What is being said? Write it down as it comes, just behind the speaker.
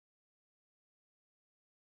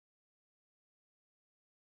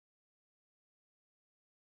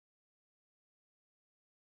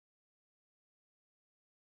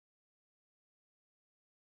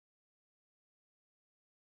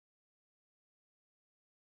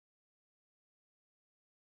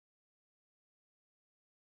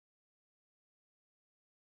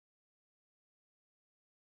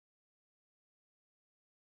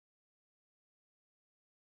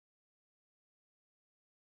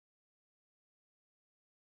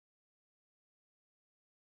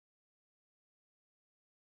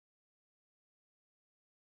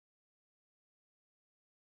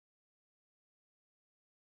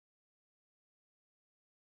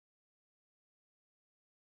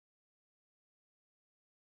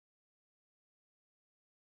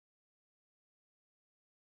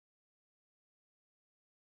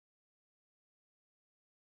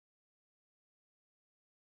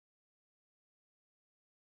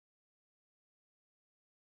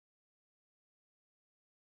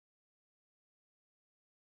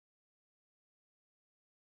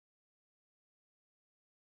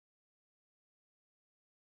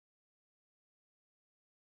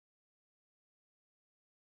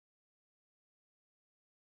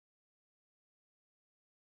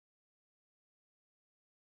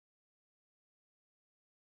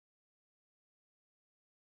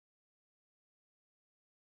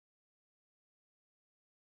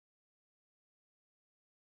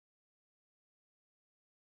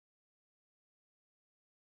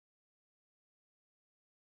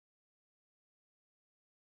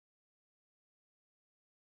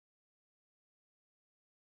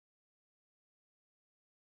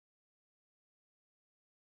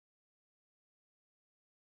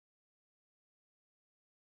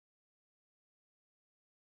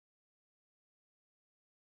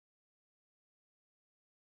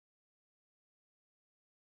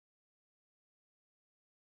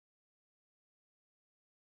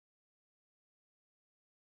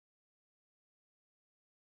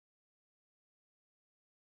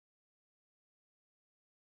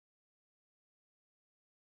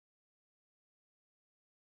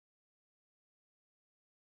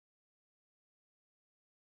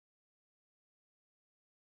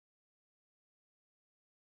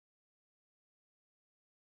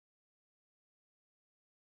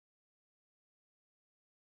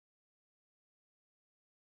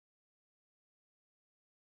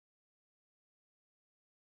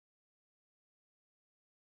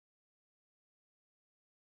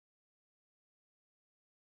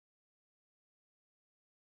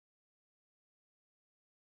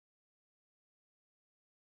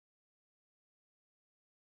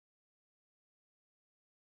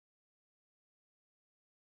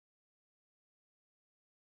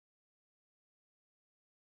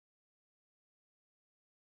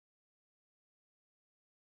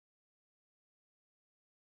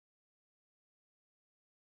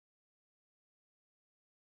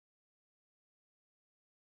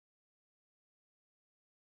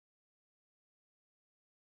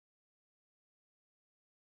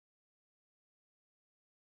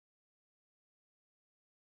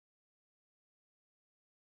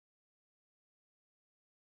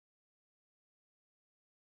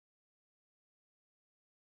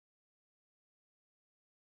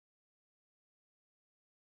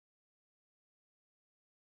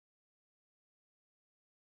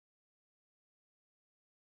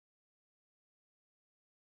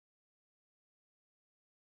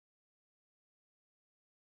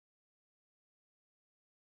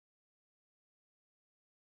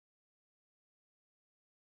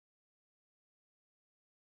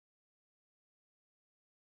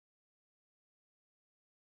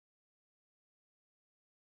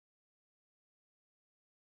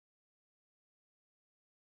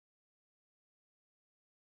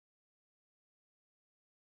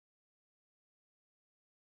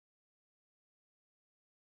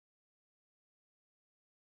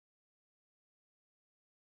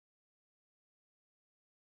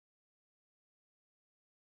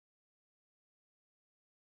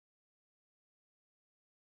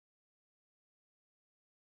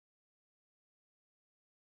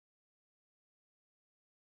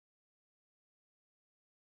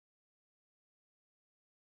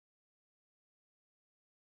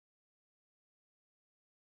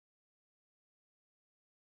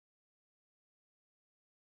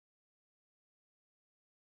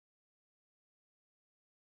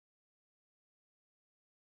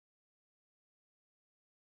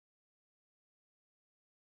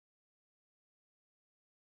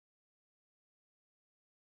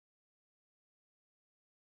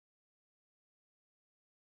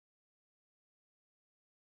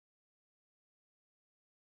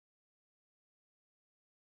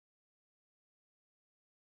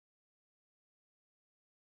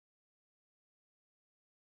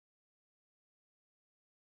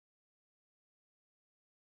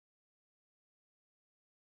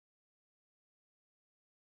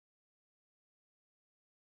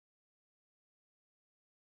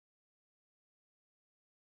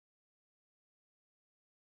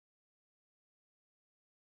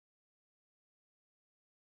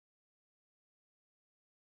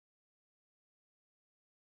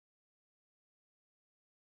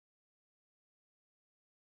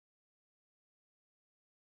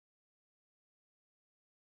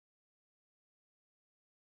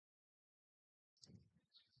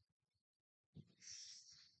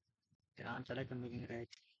Kailangan talaga maging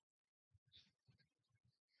ready.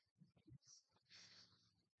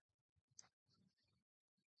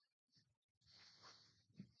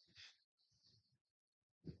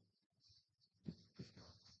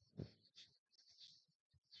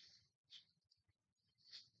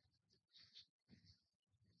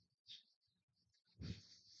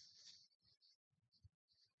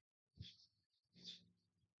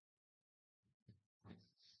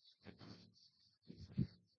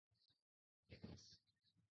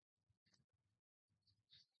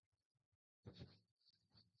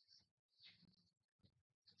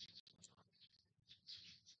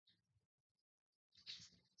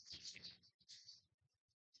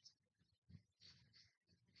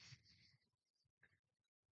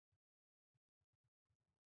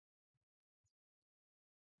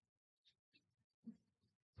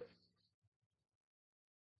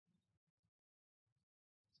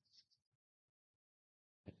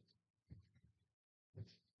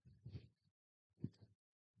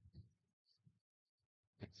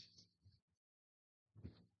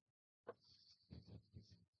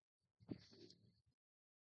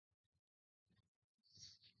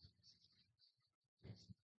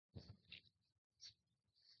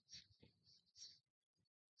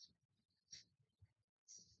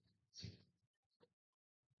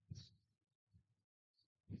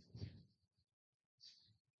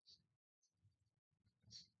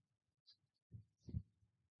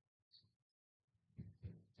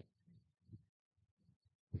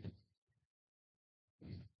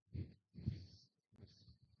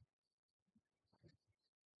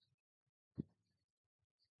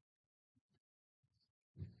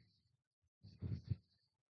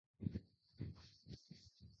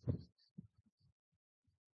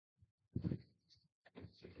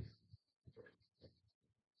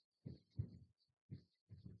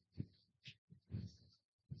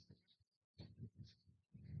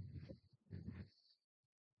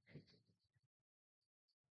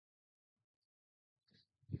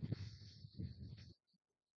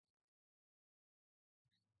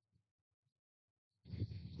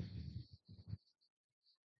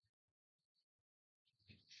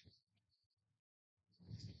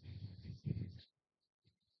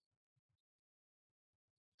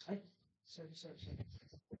 Ay, sorry.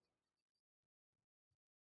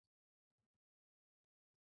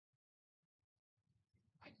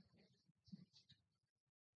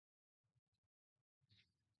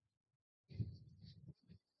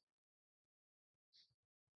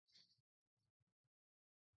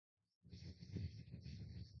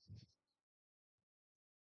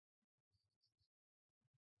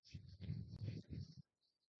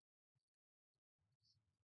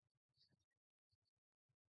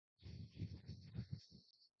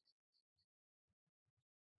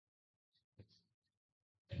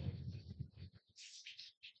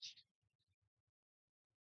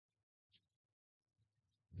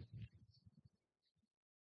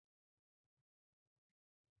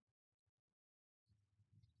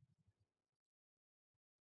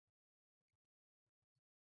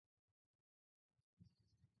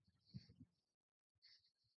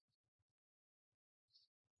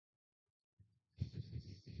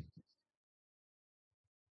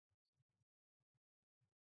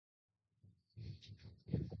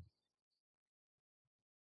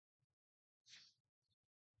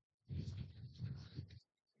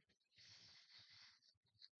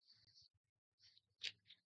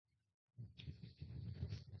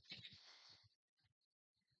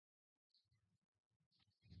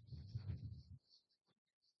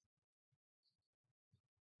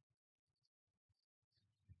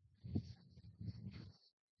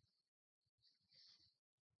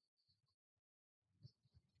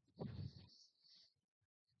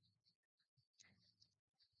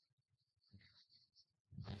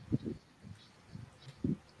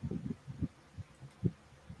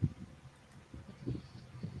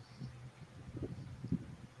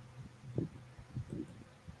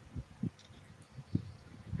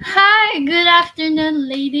 Hi, good afternoon,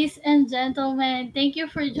 ladies and gentlemen. Thank you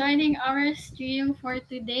for joining our stream for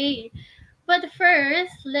today. But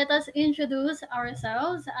first, let us introduce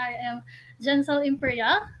ourselves. I am Jensel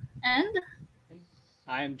Imperial, and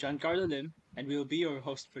I'm John Carlo Lim, and we will be your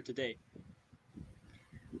host for today.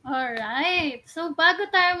 alright. So, bago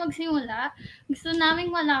tayo magsimula, gusto naming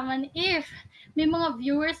malaman if may mga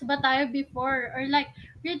viewers ba tayo before or like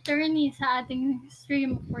returnee sa ating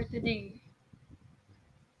stream for today.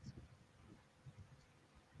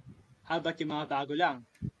 How about yung mga bago lang?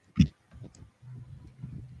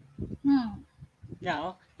 Hmm.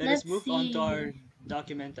 Now, let us Let's move on to see. our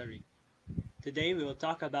documentary. Today we will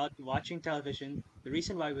talk about watching television, the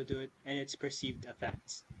reason why we do it, and its perceived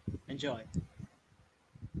effects. Enjoy.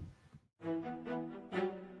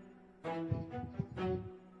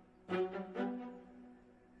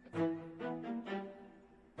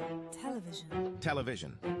 Television.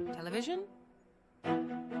 Television. Television?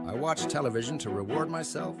 I watch television to reward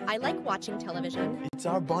myself. I like watching television. It's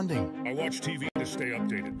our bonding. I watch TV to stay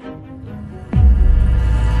updated.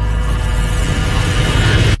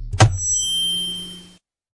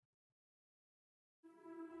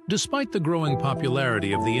 Despite the growing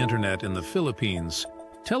popularity of the internet in the Philippines,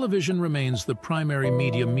 television remains the primary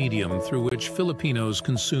medium through which Filipinos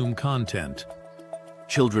consume content.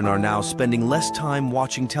 Children are now spending less time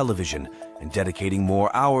watching television and dedicating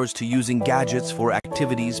more hours to using gadgets for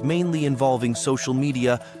activities mainly involving social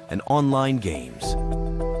media and online games.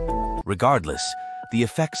 Regardless, the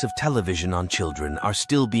effects of television on children are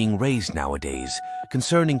still being raised nowadays,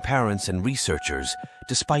 concerning parents and researchers,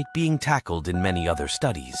 despite being tackled in many other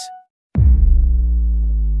studies.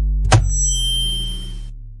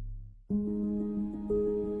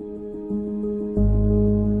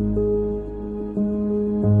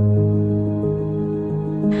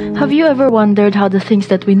 Have you ever wondered how the things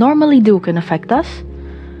that we normally do can affect us?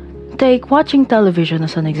 Take watching television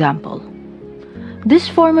as an example. This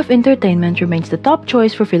form of entertainment remains the top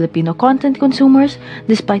choice for Filipino content consumers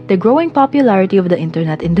despite the growing popularity of the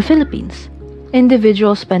internet in the Philippines.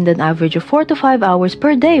 Individuals spend an average of 4 to 5 hours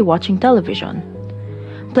per day watching television,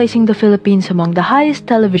 placing the Philippines among the highest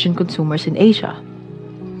television consumers in Asia.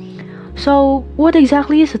 So, what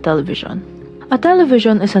exactly is a television? A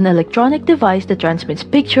television is an electronic device that transmits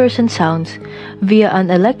pictures and sounds via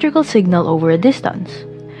an electrical signal over a distance.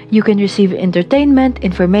 You can receive entertainment,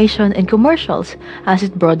 information, and commercials as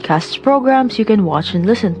it broadcasts programs you can watch and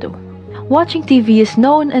listen to. Watching TV is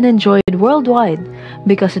known and enjoyed worldwide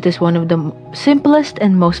because it is one of the simplest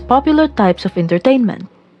and most popular types of entertainment.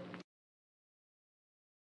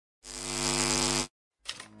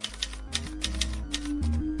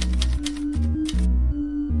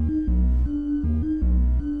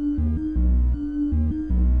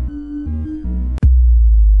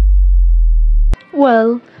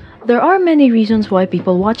 Well, there are many reasons why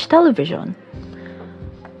people watch television.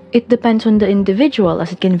 It depends on the individual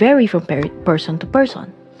as it can vary from person to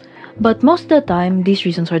person. But most of the time, these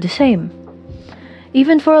reasons are the same.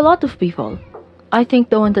 Even for a lot of people. I think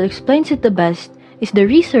the one that explains it the best is the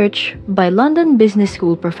research by London Business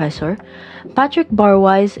School professor Patrick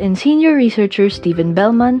Barwise and senior researcher Stephen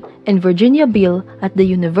Bellman and Virginia Beale at the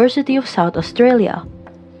University of South Australia.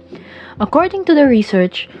 According to the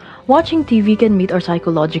research, watching TV can meet our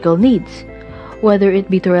psychological needs. Whether it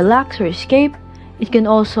be to relax or escape, it can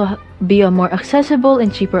also be a more accessible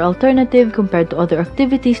and cheaper alternative compared to other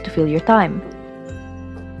activities to fill your time.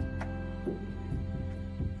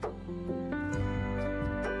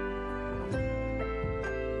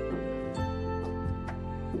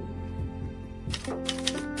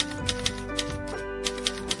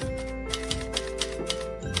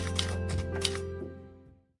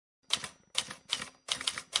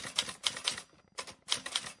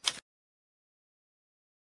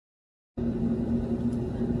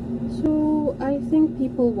 So I think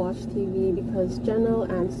people watch TV because general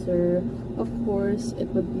answer, of course, it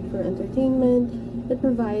would be for entertainment. It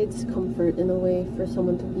provides comfort in a way for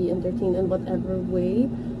someone to be entertained in whatever way,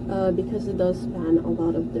 because it does span a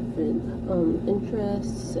lot of different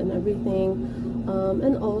interests and everything.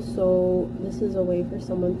 And also, this is a way for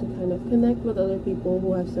someone to kind of connect with other people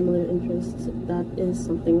who have similar interests. That is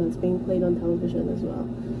something that's being played on television as well.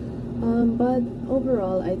 But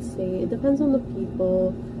overall, I'd say it depends on the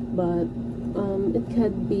people, but it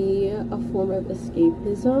could be a form of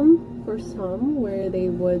escapism for some, where they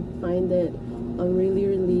would find it really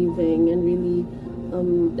relieving and really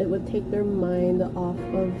it would take their mind off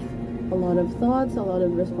of a lot of thoughts, a lot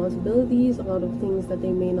of responsibilities, a lot of things that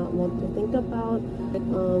they may not want to think about.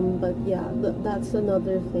 But yeah, that's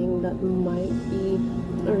another thing that might be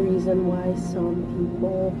a reason why some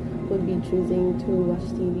people would be choosing to watch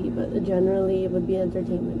TV. But generally, it would be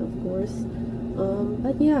entertainment, of course.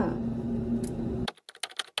 But yeah.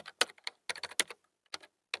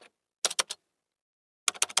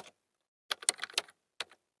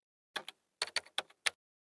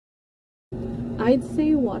 I'd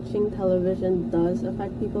say watching television does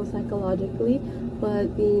affect people psychologically,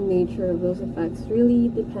 but the nature of those effects really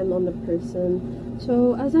depend on the person.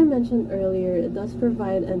 So, as I mentioned earlier, it does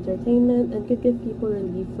provide entertainment and could give people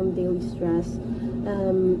relief from daily stress.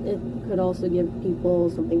 It could also give people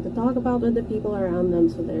something to talk about with the people around them,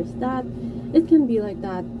 so there's that. It can be like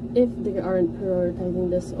that if they aren't prioritizing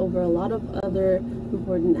this over a lot of other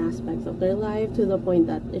important aspects of their life to the point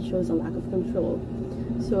that it shows a lack of control.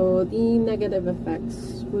 So the negative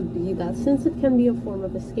effects would be that since it can be a form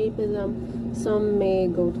of escapism, some may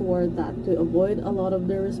go toward that to avoid a lot of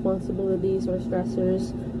their responsibilities or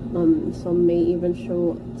stressors. Some may even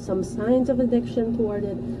show some signs of addiction toward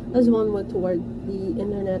it, as one would toward the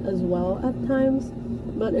internet as well at times.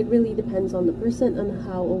 But it really depends on the person and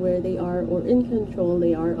how aware they are or in control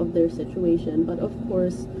they are of their situation. But of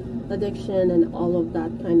course, addiction and all of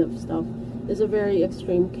that kind of stuff is a very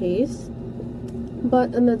extreme case.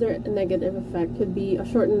 But another negative effect could be a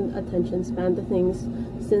shortened attention span to things,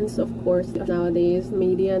 since of course nowadays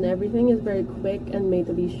media and everything is very quick and made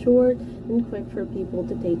to be short and quick for people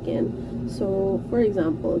to take in. So for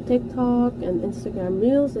example, TikTok and Instagram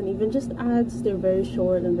Reels and even just ads, they're very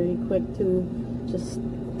short and very quick to just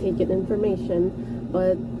take in information.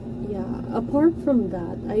 But yeah, apart from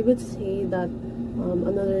that, I would say that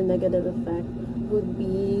another negative effect would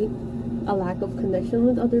be a lack of connection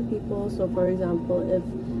with other people. So for example, if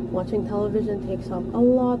watching television takes up a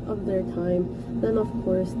lot of their time, then of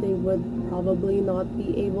course they would probably not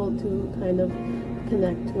be able to kind of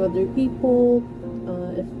connect to other people,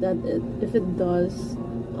 if it does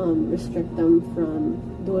restrict them from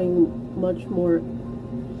doing much more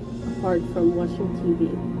apart from watching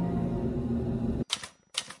TV.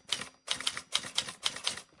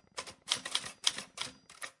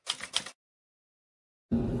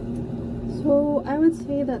 So I would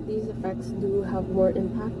say that these effects do have more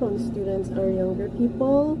impact on students or younger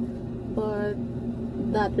people, but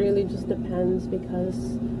that really just depends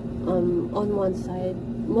because on one side,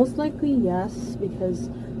 most likely yes, because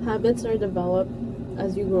habits are developed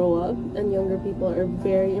as you grow up and younger people are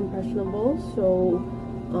very impressionable, so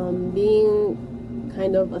being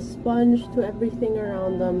kind of a sponge to everything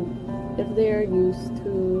around them, if they're used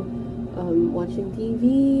to watching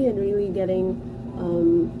TV and really getting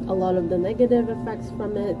a lot of the negative effects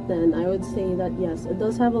from it, then I would say that yes, it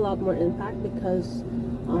does have a lot more impact because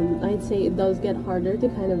I'd say it does get harder to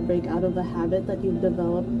kind of break out of a habit that you've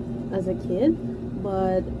developed as a kid.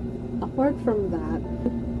 But apart from that,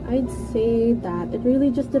 I'd say that it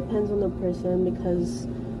really just depends on the person because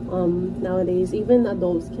nowadays even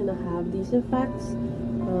adults can have these effects,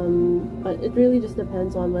 but it really just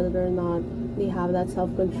depends on whether or not they have that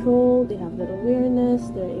self-control, they have that awareness,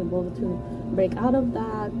 they're able to break out of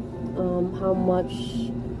that, how much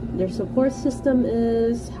their support system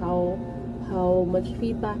is, how much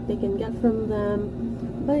feedback they can get from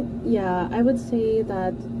them. But yeah, I would say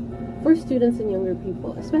that for students and younger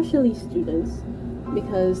people, especially students,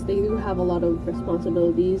 because they do have a lot of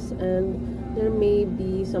responsibilities and there may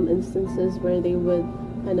be some instances where they would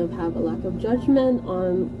kind of have a lack of judgment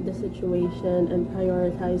on the situation and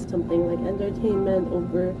prioritize something like entertainment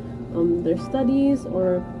over their studies,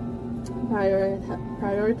 or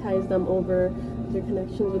prioritize them over their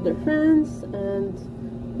connections with their friends. And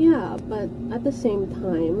yeah, but at the same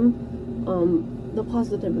time, the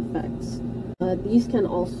positive effects, these can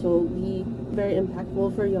also be very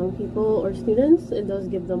impactful for young people or students. It does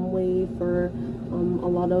give them way for a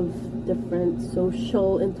lot of different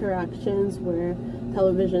social interactions where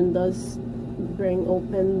television does bring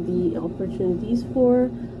open the opportunities for.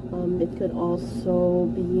 It could also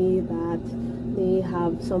be that they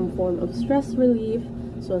have some form of stress relief,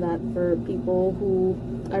 so that for people who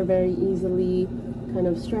are very easily kind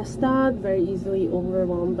of stressed out, very easily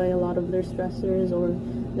overwhelmed by a lot of their stressors or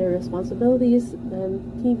their responsibilities, then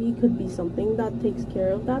TV could be something that takes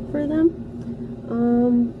care of that for them.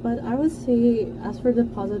 But I would say, as for the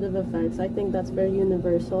positive effects, I think that's very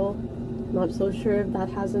universal. Not so sure if that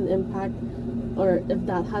has an impact or if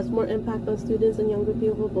that has more impact on students and younger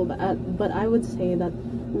people, but I would say that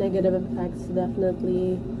negative effects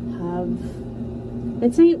definitely have,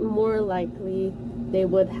 I'd say more likely they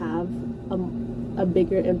would have a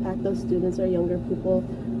bigger impact on students or younger people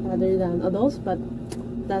rather than adults, but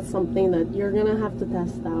that's something that you're gonna have to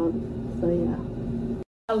test out. So yeah.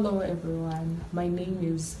 Hello everyone, my name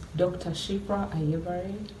is Dr. Shifra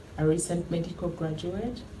Ayebare, a recent medical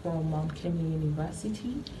graduate from Mount Kenya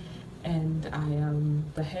University, and I am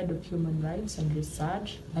the head of human rights and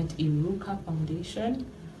research at Iruka Foundation,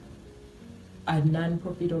 a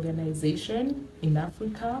non-profit organization in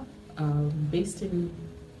Africa, based in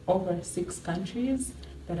over 6 countries,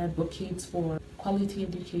 that advocates for quality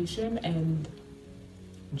education and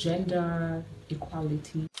gender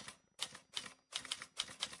equality.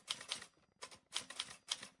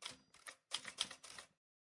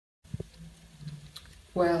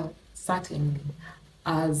 Well, certainly,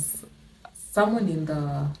 as someone in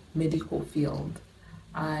the medical field,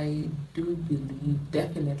 I do believe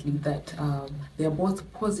definitely that there are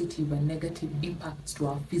both positive and negative impacts to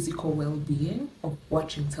our physical well-being of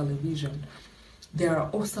watching television. There are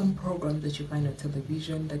awesome programs that you find on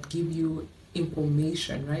television that give you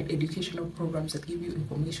information, right? Educational programs that give you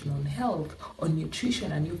information on health, on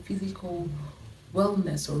nutrition, and your physical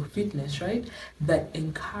wellness or fitness, right? That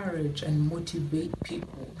encourage and motivate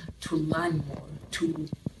people to learn more, to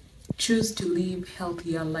choose to live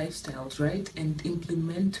healthier lifestyles, right? And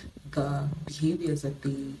implement the behaviors that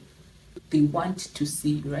they want to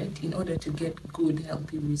see, right? In order to get good,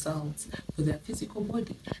 healthy results for their physical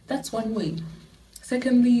body. That's one way.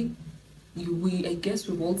 Secondly, I guess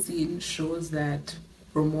we've all seen shows that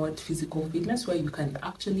promote physical fitness where you can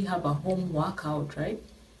actually have a home workout, right?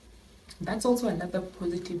 That's also another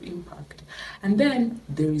positive impact. And then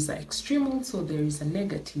there is an extreme, also there is a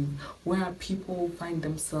negative, where people find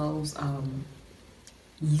themselves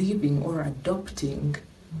living or adopting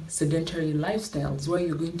sedentary lifestyles where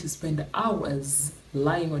you're going to spend hours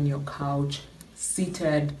lying on your couch,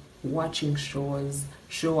 seated, watching shows,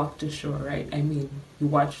 show after show, right? I mean, you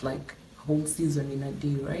watch like a whole season in a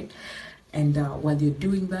day, right? And while you're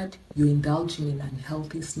doing that, you're indulging in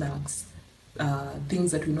unhealthy snacks,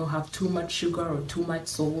 things that we know have too much sugar or too much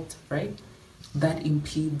salt, right? That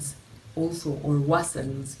impedes also or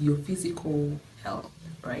worsens your physical health,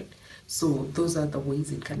 right? So those are the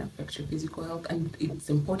ways it can affect your physical health, and it's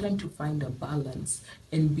important to find a balance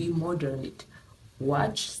and be moderate.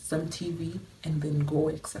 Watch some TV and then go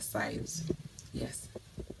exercise. Yes.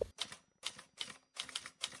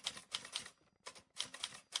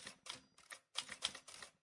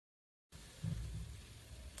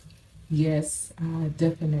 Yes,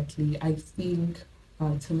 definitely. I think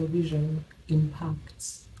television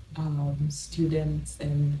impacts students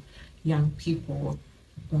and young people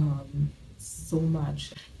so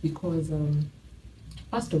much because,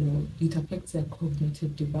 first of all, it affects their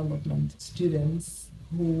cognitive development. Students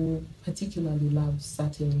who particularly love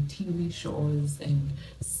certain TV shows and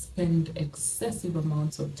spend excessive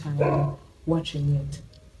amounts of time watching it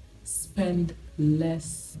spend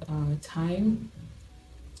less time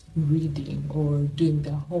reading or doing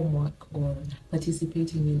their homework or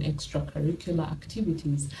participating in extracurricular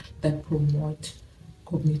activities that promote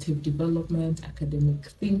cognitive development, academic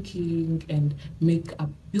thinking, and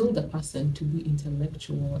build a person to be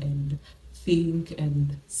intellectual and think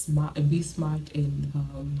and be smart and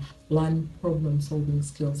learn problem solving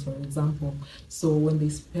skills, for example. So when they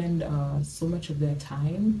spend so much of their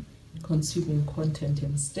time consuming content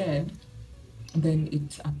instead, then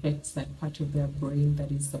it affects that part of their brain that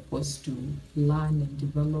is supposed to learn and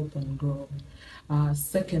develop and grow.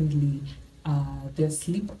 Secondly, their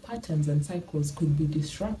sleep patterns and cycles could be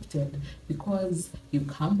disrupted because you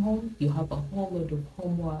come home, you have a whole lot of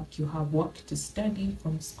homework, you have work to study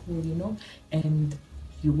from school, and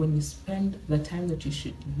when you spend the time that you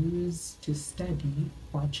should use to study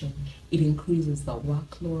watching, it increases the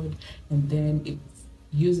workload, and then it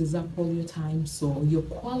uses up all your time, so your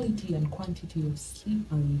quality and quantity of sleep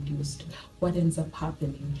are reduced. What ends up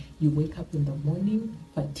happening? You wake up in the morning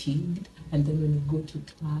fatigued, and then when you go to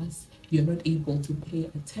class, you're not able to pay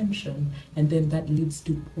attention, and then that leads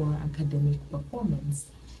to poor academic performance.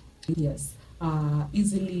 Yes.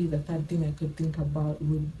 Easily, the third thing I could think about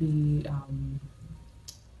would be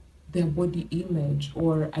their body image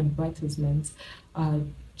or advertisements.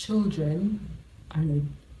 Children are,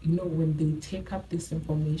 when they take up this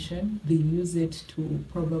information, they use it to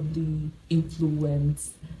probably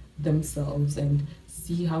influence themselves and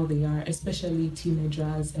see how they are, especially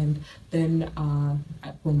teenagers, and then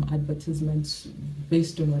from advertisements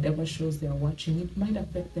based on whatever shows they're watching, it might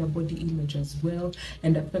affect their body image as well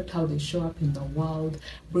and affect how they show up in the world,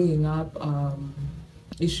 bringing up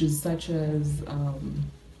issues such as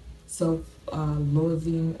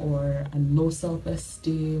self-loathing or a low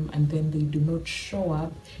self-esteem, and then they do not show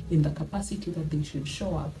up in the capacity that they should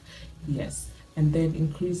show up. Yes. And then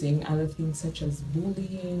increasing other things such as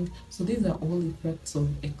bullying. So these are all effects of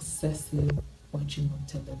excessive watching of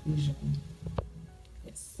television.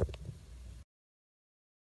 Yes.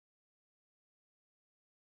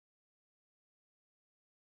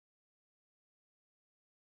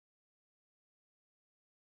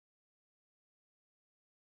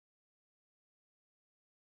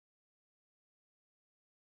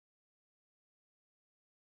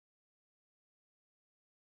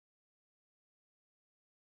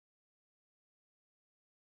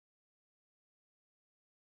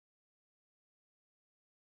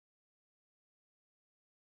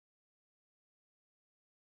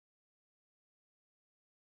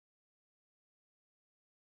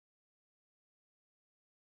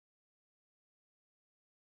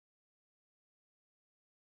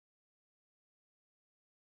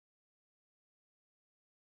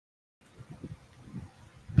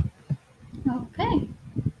 Okay.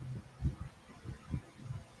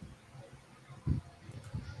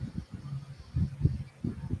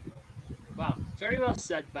 Wow, very well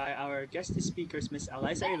said by our guest speakers, Miss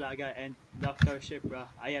Eliza Ilaga and Dr. Shipra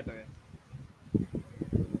Ayabare.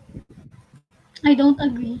 I don't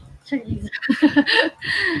agree, Charlize.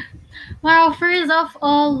 Wow, first of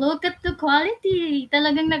all, look at the quality.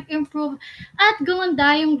 Talagang nag-improve at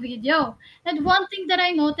gumanda yung video. And one thing that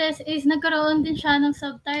I noticed is nagkaroon din siya ng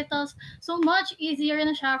subtitles. So much easier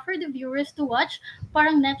na siya for the viewers to watch.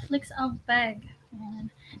 Parang Netflix ang peg. Ayan.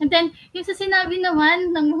 And then, yung sa sinabi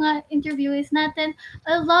naman ng mga interviewees natin,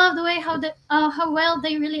 I love the way how well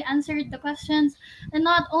they really answered the questions. And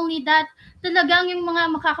not only that, talagang yung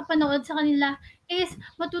mga makakapanood sa kanila is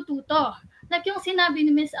matututo. Like yung sinabi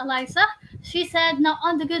ni Miss Eliza, she said na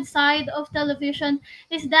on the good side of television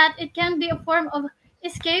is that it can be a form of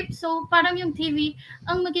escape. So parang yung TV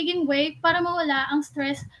ang magiging way para mawala ang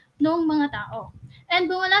stress ng mga tao.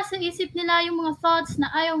 And mawala sa isip nila yung mga thoughts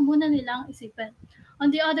na ayaw muna nilang isipin.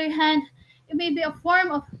 On the other hand, it may be a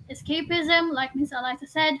form of escapism, like Miss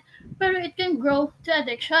Eliza said, pero it can grow to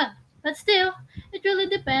addiction. But still, it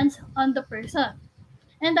really depends on the person.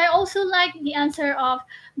 And I also like the answer of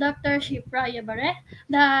Dr. Shipra Yabare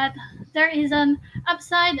that there is an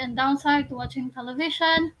upside and downside to watching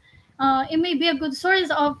television. It may be a good source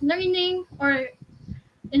of learning or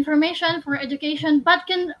information for education, but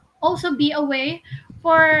can also be a way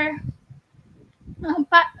for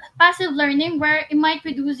passive learning where it might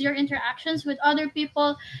reduce your interactions with other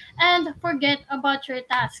people and forget about your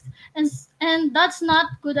tasks, and that's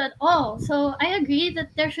not good at all. So I agree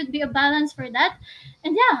that there should be a balance for that.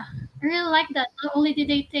 And yeah, I really like that not only did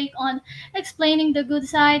they take on explaining the good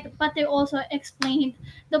side, but they also explained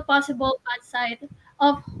the possible bad side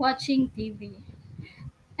of watching TV.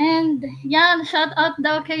 And yeah, shout out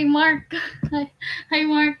daw kay Mark. Hi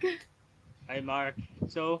Mark. Hi, Mark.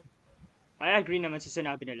 So, I agree naman sa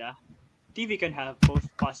sinabi nila. TV can have both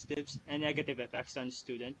positives and negative effects on the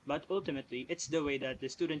student, but ultimately, it's the way that the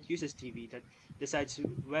student uses TV that decides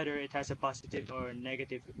whether it has a positive or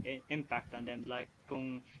negative impact on them. Like,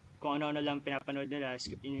 kung ano-ano lang pinapanood nila,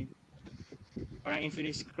 parang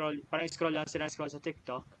infinite scroll, parang scroll lang sila scroll sa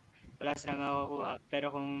TikTok, wala silang makukuha. Pero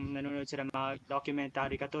kung nanonood sila mga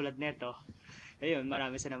documentary katulad nito, ayun,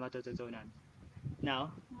 marami silang matututunan. Now,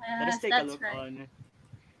 let us Yes, take a that's look right. on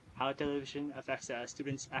how television affects a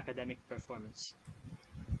student's academic performance.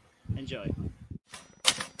 Enjoy.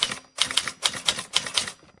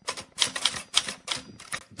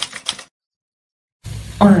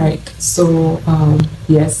 All right, so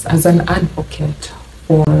yes, as an advocate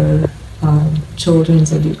for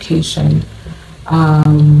children's education,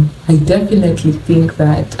 I definitely think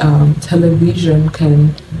that television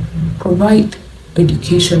can provide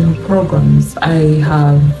educational programs. I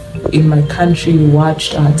have in my country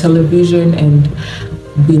watched television and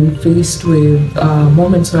been faced with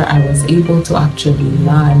moments where I was able to actually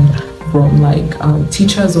learn from like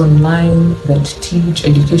teachers online that teach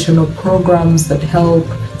educational programs that help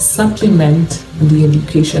supplement the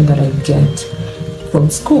education that I get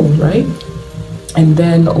from school, right? And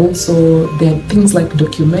then also there are things like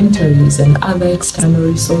documentaries and other external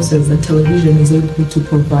resources that television is able to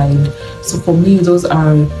provide. So for me, those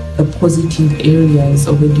are the positive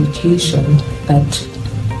areas of education that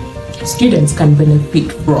students can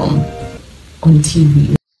benefit from on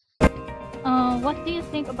TV. What do you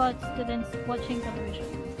think about students watching television?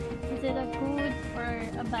 Is it a good or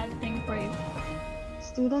a bad thing for you?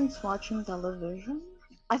 Students watching television?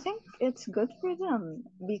 I think it's good for them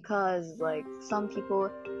because, like, some people,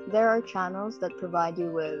 there are channels that provide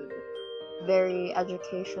you with very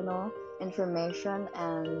educational information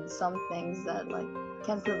and some things that, like,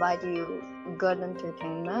 can provide you good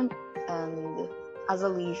entertainment and as a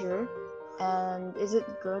leisure. And is it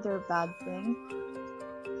good or bad thing?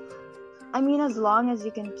 I mean, as long as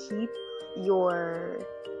you can keep your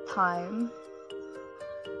time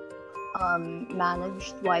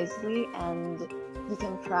managed wisely and you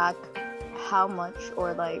can track how much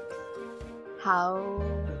or like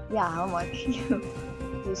how much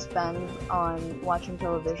you spend on watching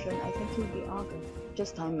television, I think you'll be all good.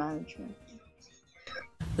 Just time management.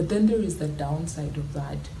 But then there is the downside of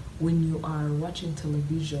that. When you are watching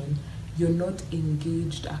television, you're not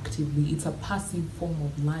engaged actively. It's a passive form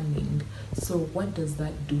of learning. So what does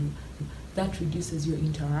that do? That reduces your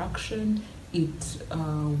interaction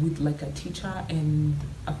with like a teacher and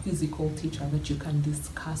a physical teacher that you can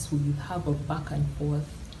discuss with, have a back and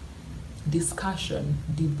forth discussion,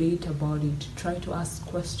 debate about it, try to ask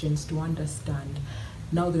questions to understand.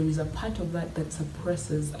 Now there is a part of that that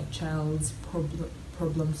suppresses a child's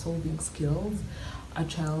problem solving skills, a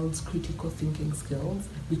child's critical thinking skills,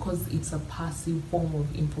 because it's a passive form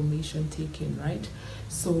of information taking, right?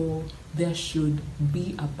 So there should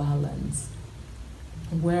be a balance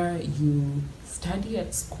where you study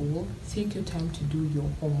at school, take your time to do your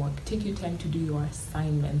homework, take your time to do your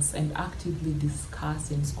assignments, and actively discuss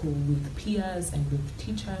in school with peers and with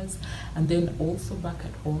teachers, and then also back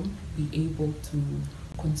at home be able to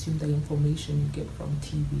consume the information you get from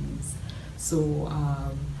TVs. So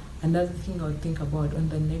another thing I would think about on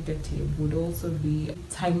the negative would also be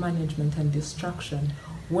time management and distraction,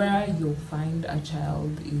 where you'll find a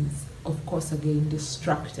child is, of course, again,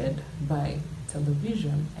 distracted by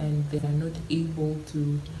television and they are not able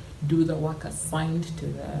to do the work assigned to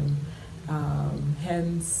them,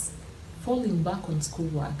 hence falling back on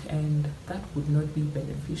schoolwork, and that would not be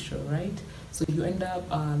beneficial, right? So you end up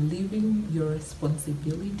leaving your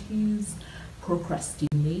responsibilities,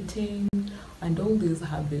 procrastinating, and all these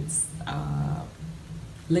habits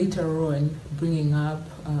later on bringing up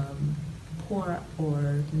poor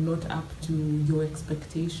or not up to your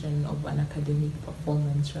expectation of an academic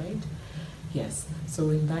performance, right? Yes, so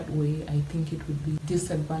in that way, I think it would be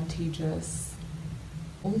disadvantageous.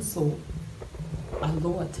 Also, a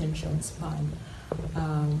low attention span.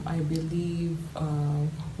 I believe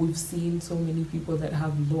we've seen so many people that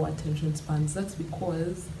have low attention spans. That's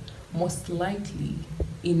because most likely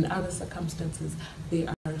in other circumstances, they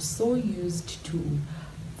are so used to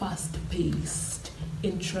fast-paced,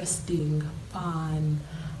 interesting, fun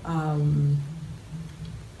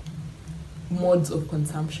modes of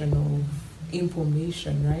consumption of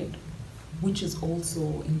information, right? Which is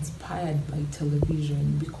also inspired by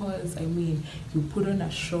television, because I mean, you put on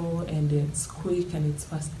a show and it's quick and it's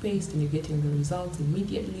fast-paced and you're getting the results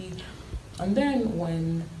immediately. And then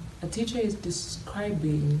when a teacher is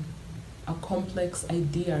describing a complex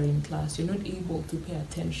idea in class, you're not able to pay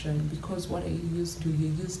attention, because what are you used to?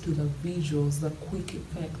 You're used to the visuals, the quick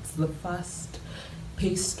effects, the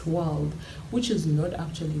fast-paced world, which is not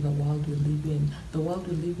actually the world we live in. The world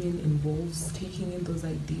we live in involves taking in those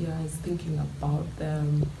ideas, thinking about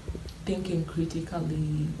them, thinking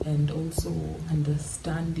critically, and also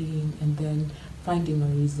understanding, and then finding a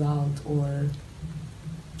result or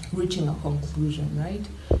reaching a conclusion, right?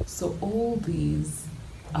 So all these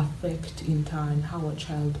affect in turn how a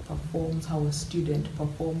child performs, how a student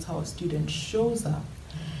performs, how a student shows up.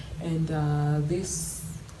 And this,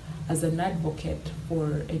 as an advocate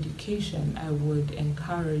for education, I would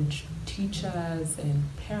encourage teachers and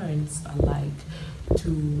parents alike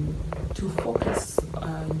to focus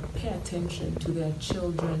and pay attention to their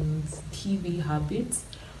children's TV habits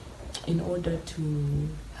in order to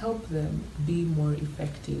help them be more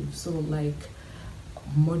effective. So like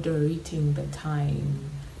moderating the time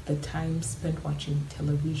spent watching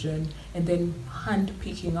television, and then hand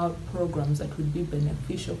picking out programs that would be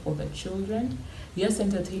beneficial for the children. Yes,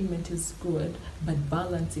 entertainment is good, but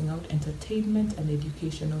balancing out entertainment and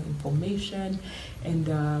educational information, and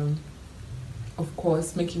of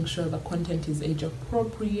course making sure the content is age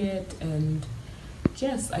appropriate. And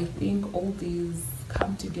yes, I think all these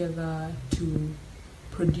come together to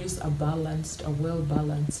produce a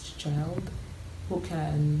well-balanced child who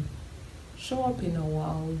can show up in a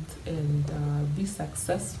world and be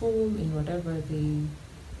successful in whatever they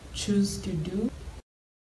choose to do.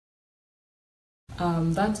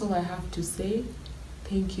 That's all I have to say.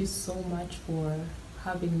 Thank you so much for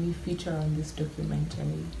having me feature on this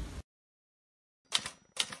documentary.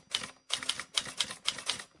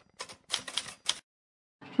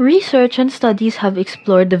 Research and studies have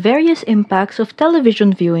explored the various impacts of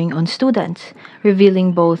television viewing on students,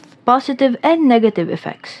 revealing both positive and negative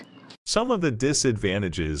effects. Some of the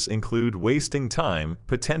disadvantages include wasting time,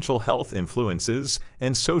 potential health influences,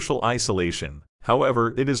 and social isolation.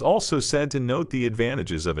 However, it is also said to note the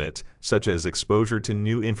advantages of it, such as exposure to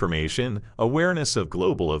new information, awareness of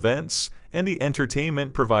global events, and the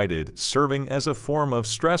entertainment provided, serving as a form of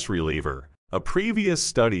stress reliever. A previous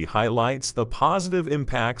study highlights the positive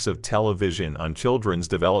impacts of television on children's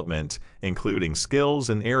development, including skills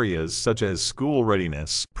in areas such as school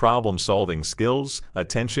readiness, problem-solving skills,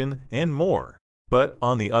 attention, and more. But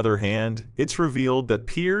on the other hand, it's revealed that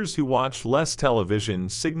peers who watched less television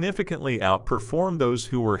significantly outperformed those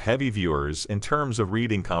who were heavy viewers in terms of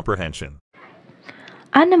reading comprehension.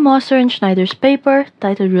 Anna Moser and Schneider's paper,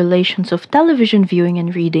 titled Relations of Television Viewing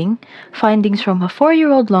and Reading, Findings from a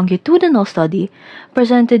 4-year-old Longitudinal Study,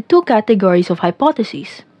 presented two categories of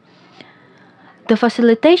hypotheses. The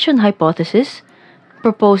facilitation hypothesis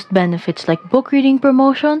proposed benefits like book reading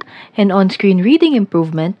promotion and on-screen reading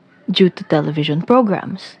improvement due to television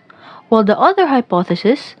programs, while the other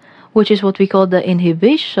hypothesis which is what we call the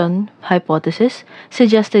inhibition hypothesis,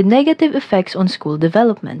 suggested negative effects on school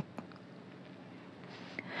development.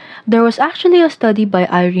 There was actually a study by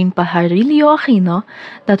Irene Pajarillo Aquino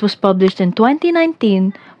that was published in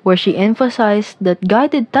 2019 where she emphasized that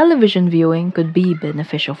guided television viewing could be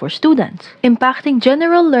beneficial for students, impacting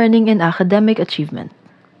general learning and academic achievement.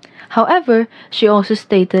 However, she also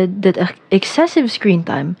stated that excessive screen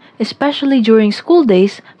time, especially during school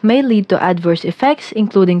days, may lead to adverse effects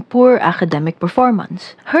including poor academic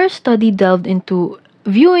performance. Her study delved into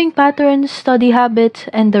viewing patterns, study habits,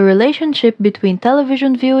 and the relationship between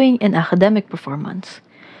television viewing and academic performance.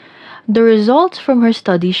 The results from her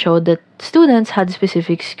study showed that students had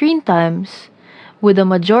specific screen times, with a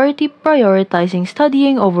majority prioritizing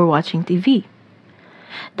studying over watching TV.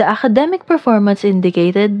 The academic performance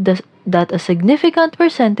indicated that a significant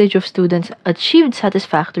percentage of students achieved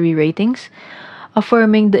satisfactory ratings,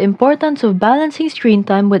 affirming the importance of balancing screen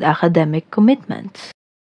time with academic commitments.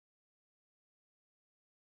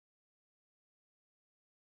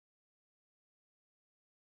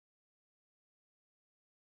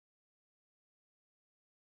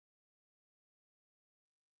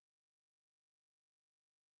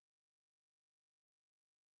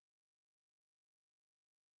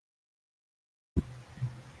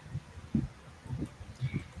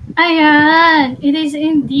 Ayan, it is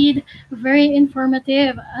indeed very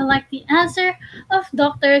informative. I like the answer of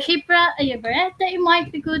Dr. Shipra Ayabret that it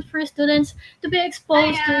might be good for students to be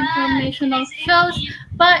exposed to informational shows,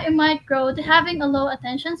 but it might grow to having a low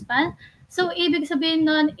attention span. So, ibig sabihin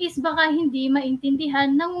nun is baka hindi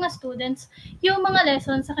maintindihan ng mga students yung mga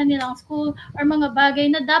lessons sa kanilang school or mga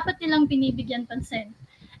bagay na dapat nilang binibigyan pansin.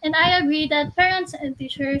 And I agree that parents and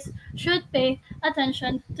teachers should pay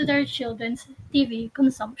attention to their children's TV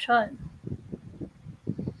consumption.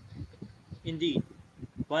 Indeed,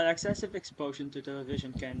 while excessive exposure to television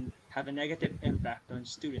can have a negative impact on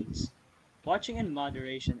students, watching in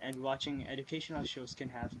moderation and watching educational shows can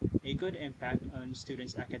have a good impact on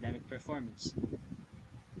students' academic performance.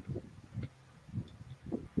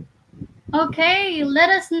 Okay, let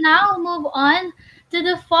us now move on to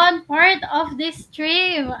the fun part of this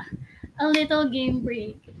stream. A little game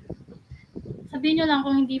break. Sabihin nyo lang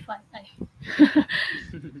kung hindi fun. Ay.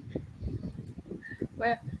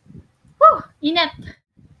 Well, whew, init.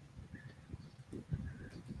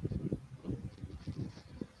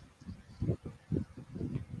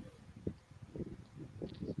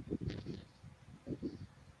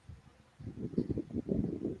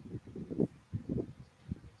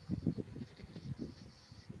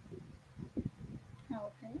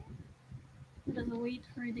 Okay. Let's wait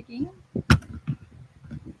for the game.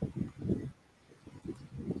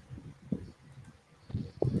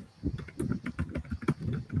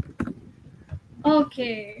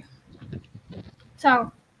 Okay.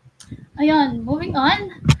 So, ayun, moving on.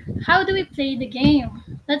 How do we play the game?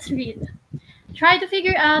 Let's read. Try to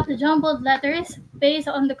figure out the jumbled letters based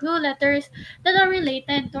on the clue letters that are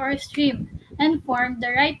related to our stream and form the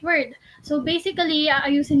right word. So basically,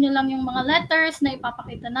 aayusin nyo lang yung mga letters na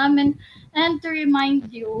ipapakita namin and to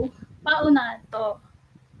remind you, pauna to.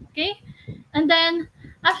 Okay? And then,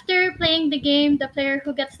 after playing the game, the player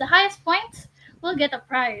who gets the highest points will get a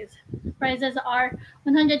prize. Prizes are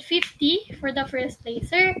 150 for the first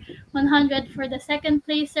placer, 100 for the second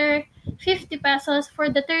placer, 50 pesos for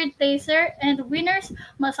the third placer, and winners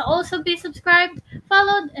must also be subscribed,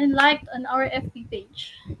 followed, and liked on our FB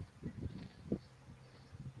page.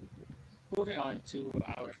 Moving on to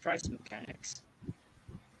our prize mechanics.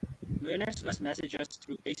 Winners must message us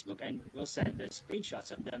through Facebook and we'll send the screenshots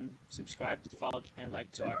of them subscribed, followed, and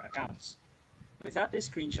liked to our accounts. Without this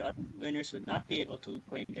screenshot, winners would not be able to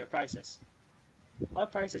claim their prizes. All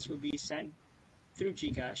prizes will be sent through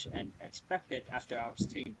GCash and expected after our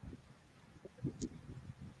stream.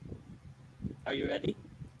 Are you ready?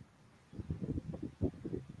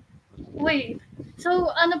 Wait. So,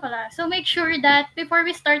 ano pala? So, make sure that before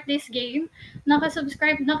we start this game,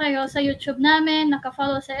 nakasubscribe na kayo sa YouTube namin,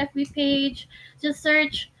 nakafollow sa FB page. Just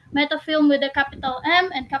search MetaFilm with a capital M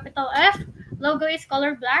and capital F. Logo is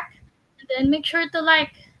color black. And then make sure to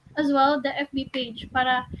like as well the FB page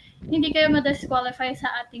para hindi kayo ma-disqualify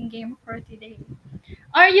sa ating game for today.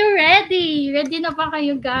 Are you ready? Ready na ba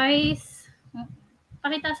kayo, guys?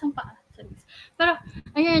 Pakitaas ang paa. Pero,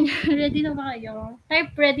 ayun, ready na ba kayo?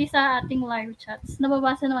 Type ready sa ating live chats.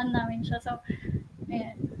 Nababasa naman namin siya. So,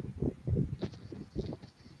 ayan.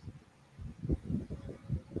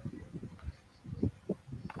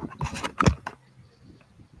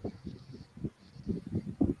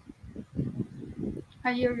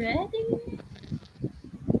 Are you ready?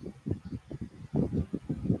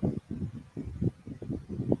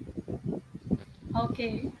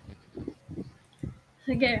 Okay.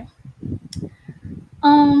 Sige.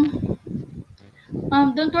 Um,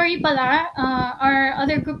 don't worry pala. Our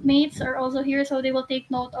other group mates are also here, so they will take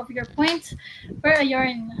note of your points. Pero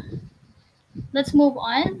ayun, let's move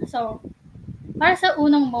on. So, para sa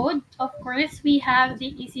unang mode, of course, we have the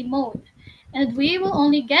easy mode. And we will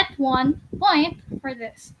only get 1 point for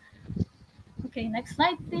this. Okay, next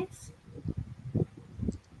slide, please.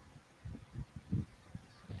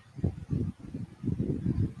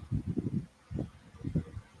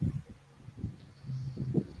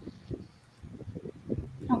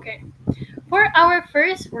 Okay. For our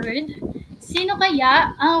first word, sino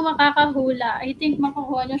kaya ang makakahula? I think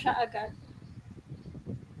makukuha nyo siya agad.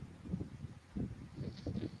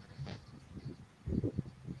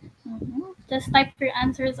 Just type your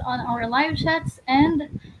answers on our live chats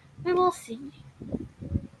and we will see.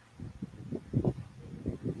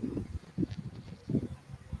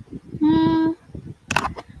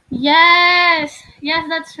 Yes! Yes,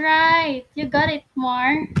 that's right. You got it,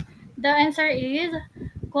 Mar. The answer is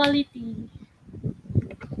quality.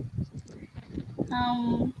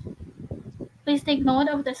 Please take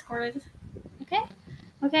note of the scores. Okay?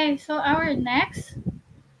 Okay, so our next.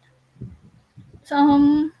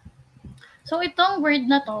 So itong word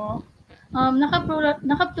na to,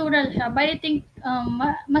 naka-plural siya, but I think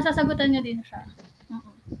masasagutan nyo din siya.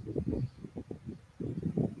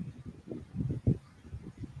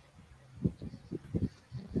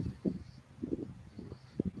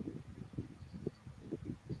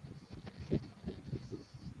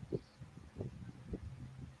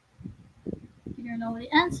 Do you know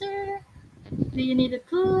the answer? Do you need a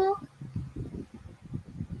clue?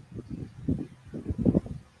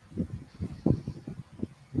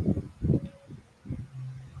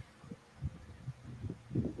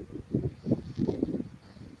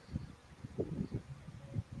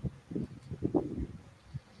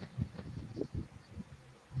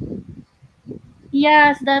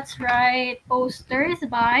 Yes, that's right. Posters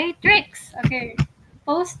by Tricks. Okay,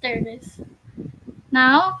 posters.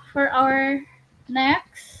 Now, for our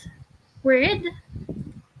next word.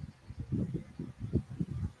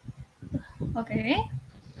 Okay.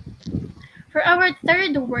 For our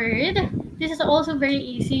third word, this is also very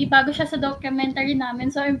easy. Bago siya sa documentary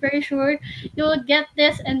namin, so I'm very sure you will get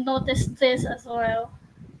this and notice this as well.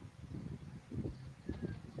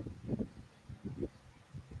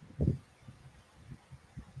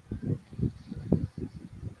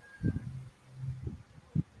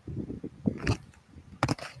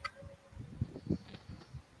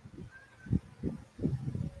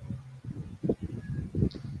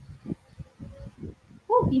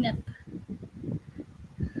 Oh, peanut.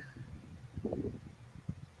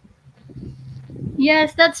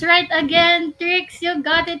 Yes, that's right again. Tricks, you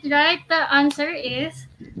got it right. The answer is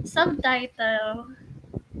subtitle.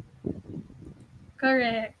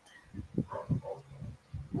 Correct.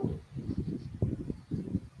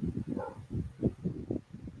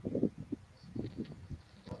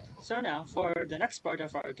 So now, for the next part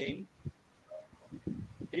of our game,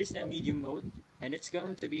 it is a medium mode, and it's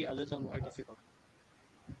going to be a little more difficult.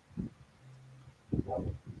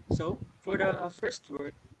 So, for the first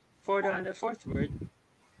word, for the fourth word,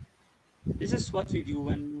 this is what we do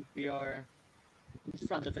when we are in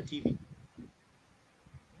front of a TV.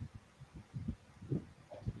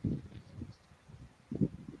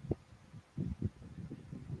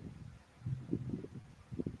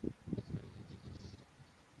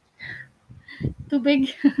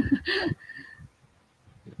 Tubig.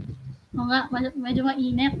 Oo nga, medyo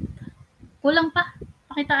mainit. Kulang pa.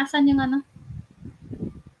 Pakitaasan yung ano.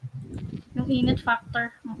 Yung init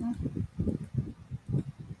factor.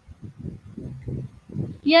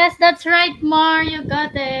 Yes, that's right, Mar. You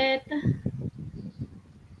got it.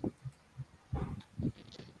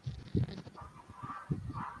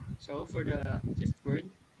 So for the fifth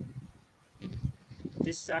word,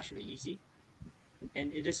 this is actually easy,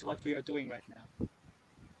 and it is what we are doing right now.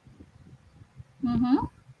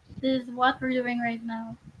 This is what we're doing right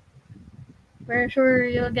now. We're sure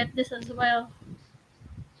you'll get this as well.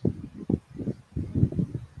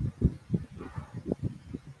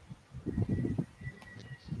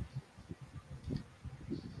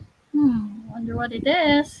 Wonder what it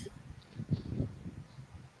is.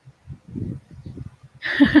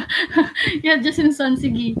 Yeah, just in San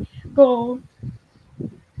Sige. Go.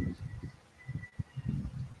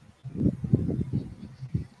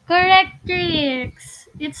 Correct, Tricks.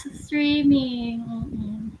 It's streaming.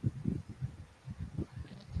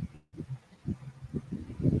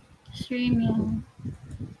 Streaming.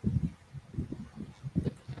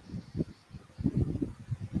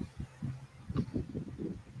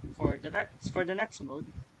 for the next mode,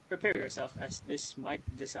 prepare yourself as this might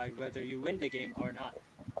decide whether you win the game or not.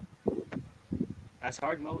 As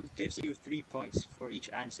hard mode gives you 3 points for each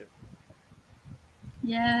answer.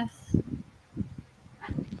 Yes.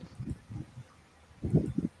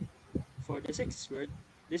 For the sixth word,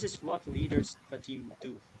 this is what leaders of a team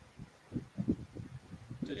do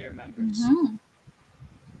to their members. Mm-hmm.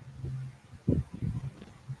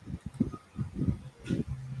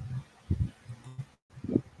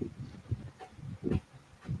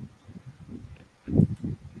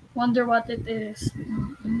 Wonder what it is.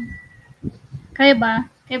 Mm-hmm. Kaya ba?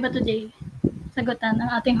 Kaya ba today? Sagutan ang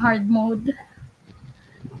ating hard mode.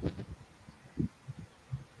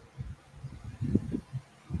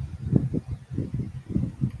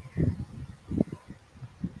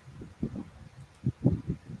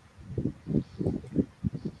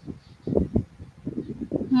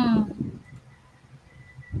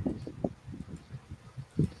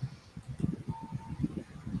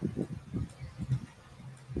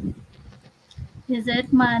 Is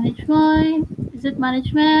it management? Is it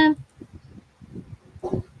management?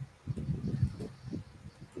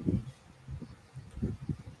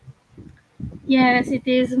 Yes, it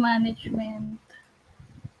is management.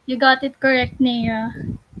 You got it correct, Nia.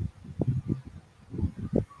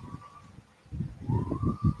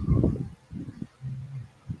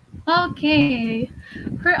 Okay.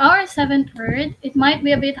 For our seventh word, it might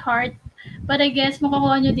be a bit hard, but I guess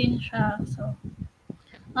makukuha nyo din siya. So,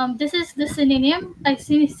 this is the synonym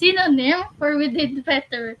for we did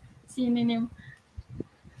better. Synonym.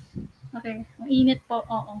 Okay. Ang init po.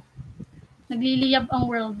 Oo. Nagliliyab ang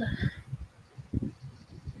world.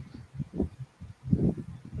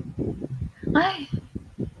 Ay!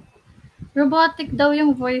 Robotic daw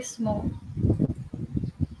yung voice mo.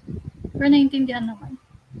 Pero naintindihan naman.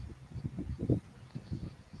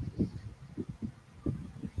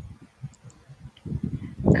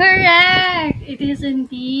 Correct! It is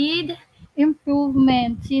indeed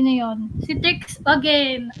improvement. Sino yon? Si Trix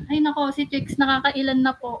again. Ay nako, si Trix nakakailan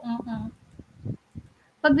na po.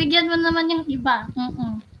 Pagbigyan mo naman yung iba.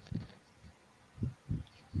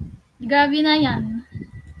 Grabe na yan.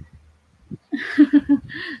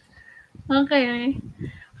 Okay.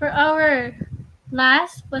 For our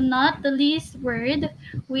last but not the least word,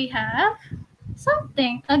 we have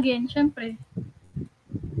something. Again, syempre.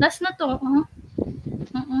 Last na to.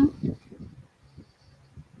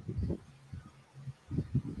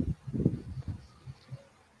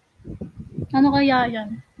 Ano kaya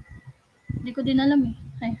yan? Hindi ko din alam eh.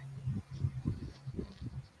 Ay.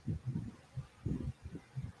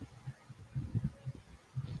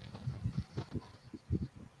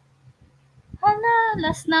 Hala,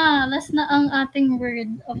 last na ang ating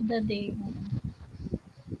word of the day.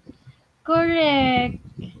 Correct.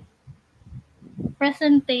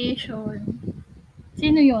 Presentation.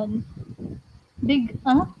 Sino yon? Big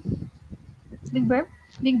verb?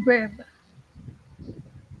 Big verb.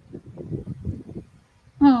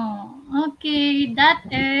 Oh, okay, that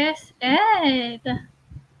is it.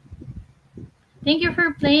 Thank you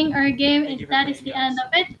for playing our game. And that is the end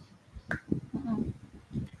of it.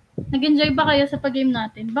 Nag-enjoy ba kayo sa pag-game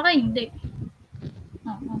natin? Baka hindi.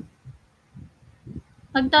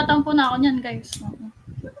 Nagtatampo na ako niyan, guys.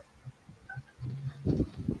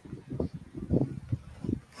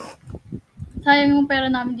 Sayang yung pera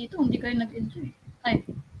namin dito, hindi kayo nag-enjoy. Ay.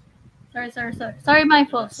 Sorry. Sorry, my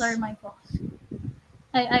fault.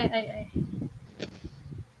 Ay.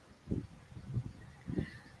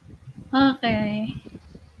 Okay.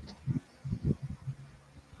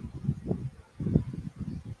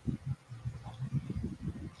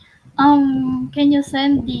 Can you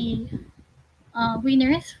send the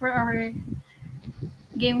winners for our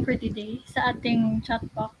game for today sa ating chat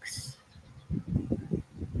box?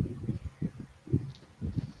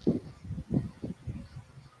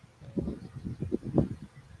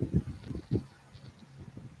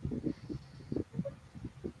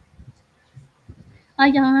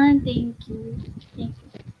 Ayan, thank you.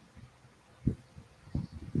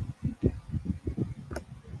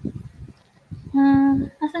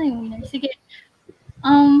 Asan yung winner? Sige.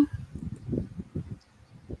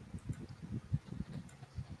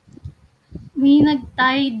 May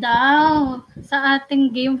nag-tie daw sa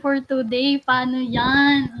ating game for today. Paano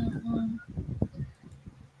yan?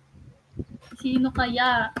 Sino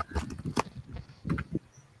kaya?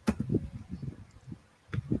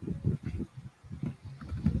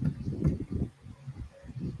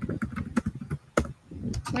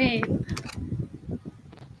 Wait.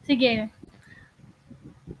 Sige.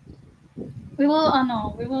 We will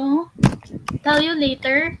tell you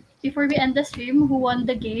later before we end the stream who won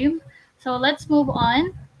the game. So let's move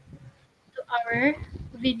on to our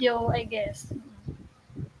video, I guess.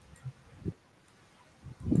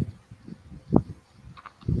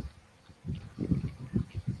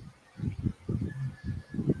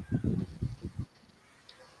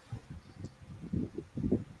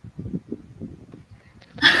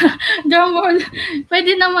 Drum roll.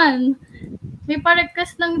 Pwede naman. May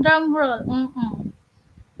pa-request ng drum roll.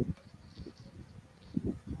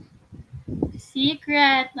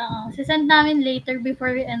 Secret. Oo. Sisend namin later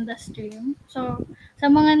before we end the stream. So, sa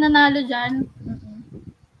mga nanalo dyan,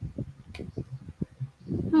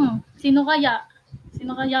 sino kaya?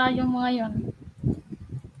 Sino kaya yung mga yon?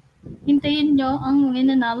 Hintayin nyo ang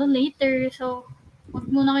mga nanalo later. So, huwag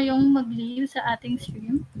muna kayong mag-leave sa ating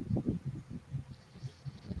stream.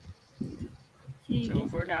 So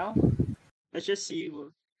for now, let's just see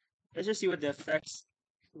what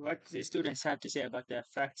the students have to say about the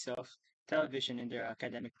effects of television in their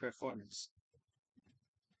academic performance.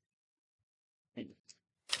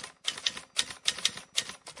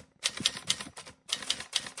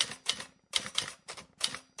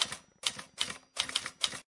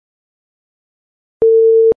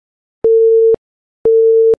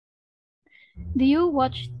 Do you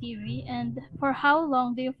watch TV, and for how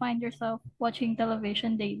long do you find yourself watching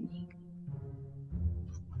television daily?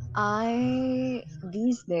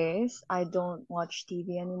 These days I don't watch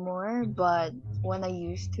TV anymore, but when I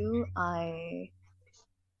used to, I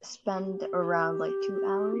spend around like 2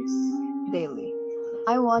 hours daily.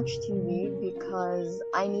 I watch TV because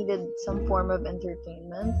I needed some form of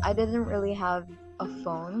entertainment. I didn't really have a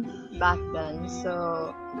phone back then,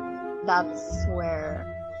 so that's where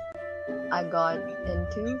I got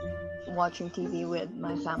into watching TV with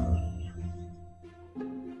my family.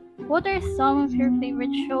 What are some of your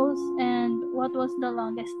favorite shows, and what was the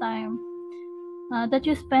longest time that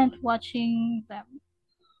you spent watching them?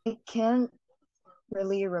 I can't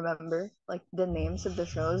really remember like the names of the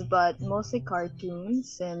shows, but mostly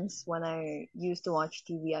cartoons since when I used to watch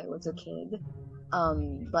TV I was a kid.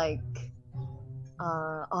 Like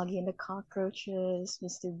Augie and the Cockroaches,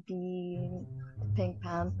 Mr. Bean, the Pink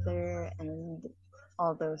Panther, and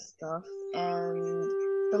all those stuff. And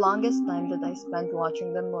the longest time that I spent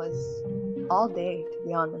watching them was all day, to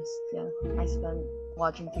be honest. Yeah, I spent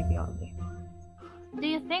watching TV all day. Do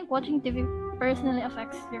you think watching TV personally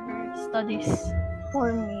affects your studies?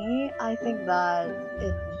 For me, I think that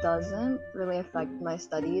it doesn't really affect my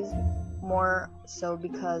studies, more so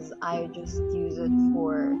because I just use it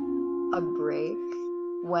for a break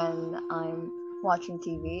when I'm watching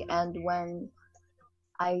TV. And when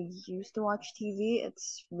I used to watch TV,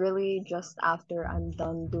 it's really just after I'm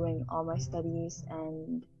done doing all my studies,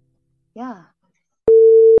 and yeah.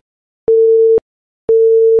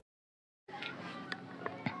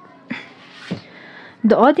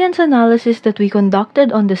 The audience analysis that we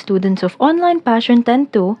conducted on the students of Online Passion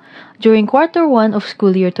 10-2 during quarter 1 of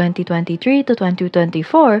school year 2023 to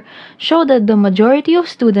 2024 showed that the majority of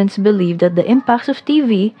students believe that the impacts of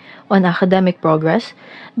TV on academic progress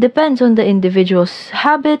depends on the individual's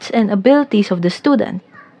habits and abilities of the student.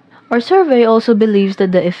 Our survey also believes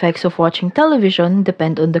that the effects of watching television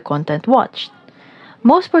depend on the content watched.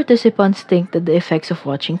 Most participants think that the effects of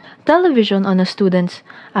watching television on a student's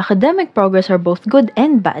academic progress are both good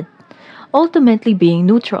and bad, ultimately being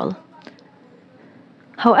neutral.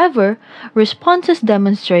 However, responses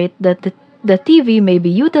demonstrate that the TV may be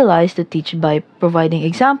utilized to teach by providing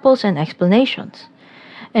examples and explanations,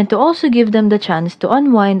 and to also give them the chance to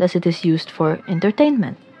unwind as it is used for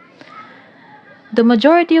entertainment. The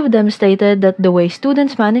majority of them stated that the way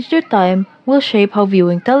students manage their time will shape how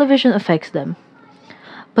viewing television affects them.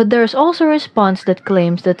 But there is also a response that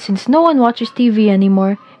claims that since no one watches TV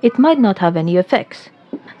anymore, it might not have any effects.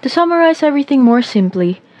 To summarize everything more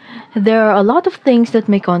simply, there are a lot of things that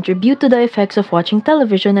may contribute to the effects of watching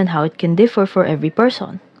television and how it can differ for every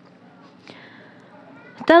person.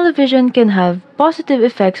 Television can have positive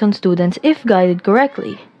effects on students if guided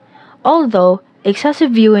correctly, although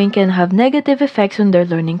excessive viewing can have negative effects on their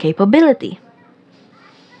learning capability.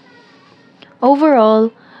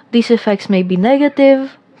 Overall, these effects may be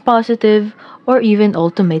negative, positive, or even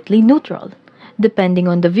ultimately neutral, depending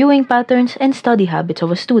on the viewing patterns and study habits of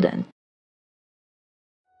a student.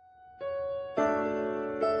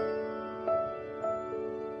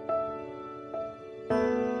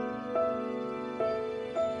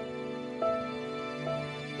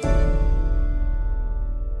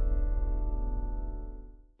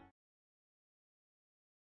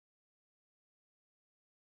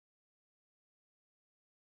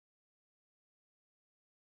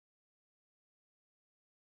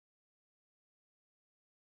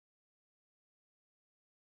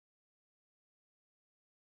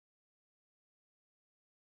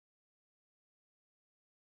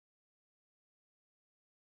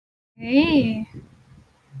 Okay.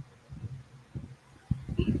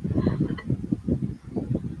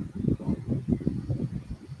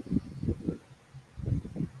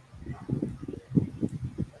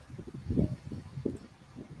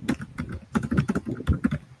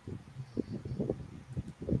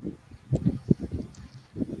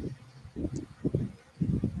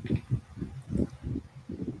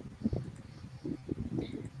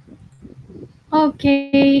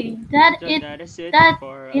 Okay. So that is it That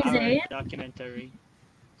for is our it. documentary.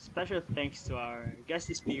 Special thanks to our guest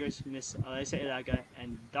speakers, Ms. Alyssa Ilaga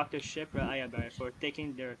and Dr. Shipra Ayabar, for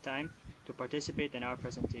taking their time to participate in our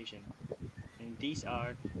presentation. And these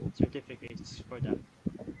are certificates for them.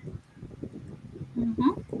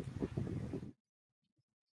 Mm-hmm.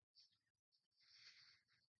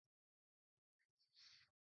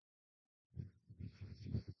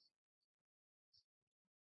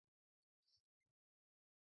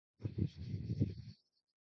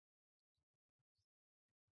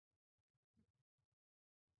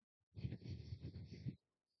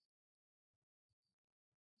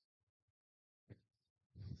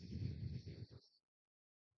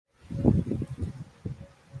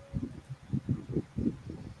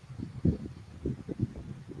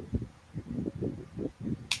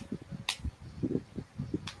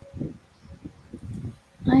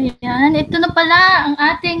 Ayan, ito na pala ang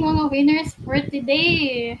ating mga winners for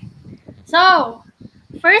today. So,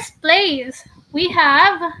 first place, we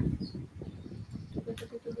have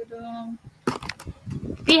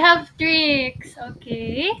Trix.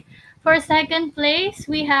 Okay. For second place,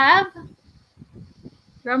 we have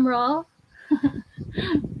drum roll.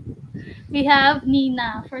 We have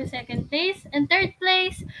Nina for second place. And third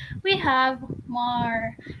place, we have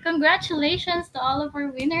Mar. Congratulations to all of our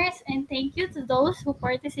winners and thank you to those who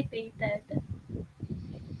participated.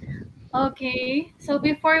 Okay, so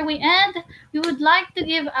before we end, we would like to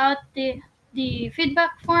give out the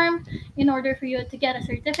feedback form in order for you to get a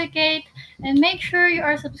certificate and make sure you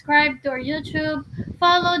are subscribed to our YouTube,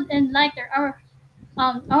 followed and liked our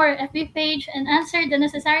FB page and answer the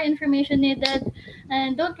necessary information needed.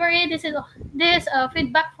 And don't worry, this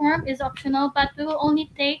feedback form is optional, but we will only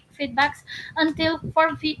take feedbacks until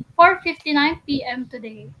 4:59 p.m.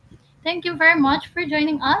 today. Thank you very much for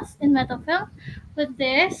joining us in MetaFilm. With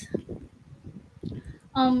this,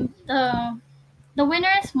 um, the the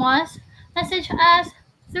winners must message us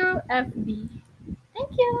through FB. Thank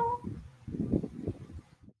you.